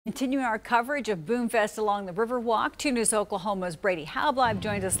Continuing our coverage of Boomfest along the Riverwalk, 2 News Oklahoma's Brady Halbleib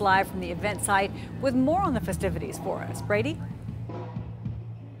joins us live from the event site with more on the festivities for us. Brady?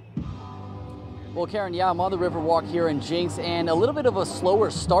 Well, Karen, yeah, I'm on the Riverwalk here in Jenks, and a little bit of a slower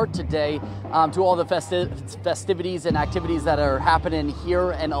start today to all the festivities and activities that are happening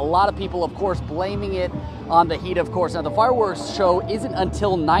here, and a lot of people, of course, blaming it on the heat, of course. Now, the fireworks show isn't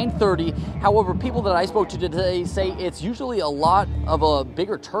until 9:30. However, people that I spoke to today say it's usually a lot of a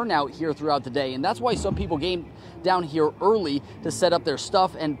bigger turnout here throughout the day, and that's why some people came down here early to set up their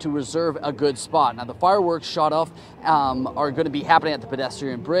stuff and to reserve a good spot. Now, the fireworks shot off are going to be happening at the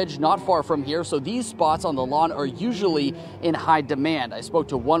pedestrian bridge not far from here, so these spots on the lawn are usually in high demand. I spoke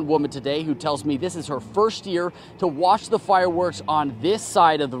to one woman today who tells me this is her first year to watch the fireworks on this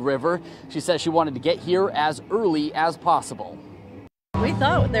side of the river. She says she wanted to get here as early as possible. We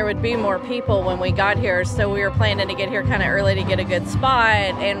thought there would be more people when we got here, so we were planning to get here kind of early to get a good spot,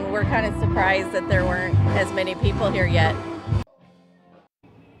 and we're kind of surprised that there weren't as many people here yet.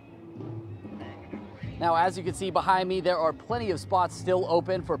 Now, as you can see behind me, there are plenty of spots still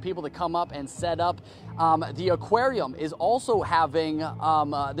open for people to come up and set up. The aquarium is also having,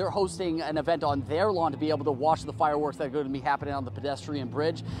 they're hosting an event on their lawn to be able to watch the fireworks that are going to be happening on the pedestrian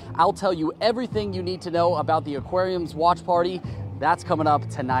bridge. I'll tell you everything you need to know about the aquarium's watch party. That's coming up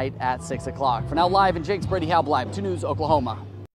tonight at 6 o'clock. For now, live in Jenks, Brady Halbleib, 2 News Oklahoma.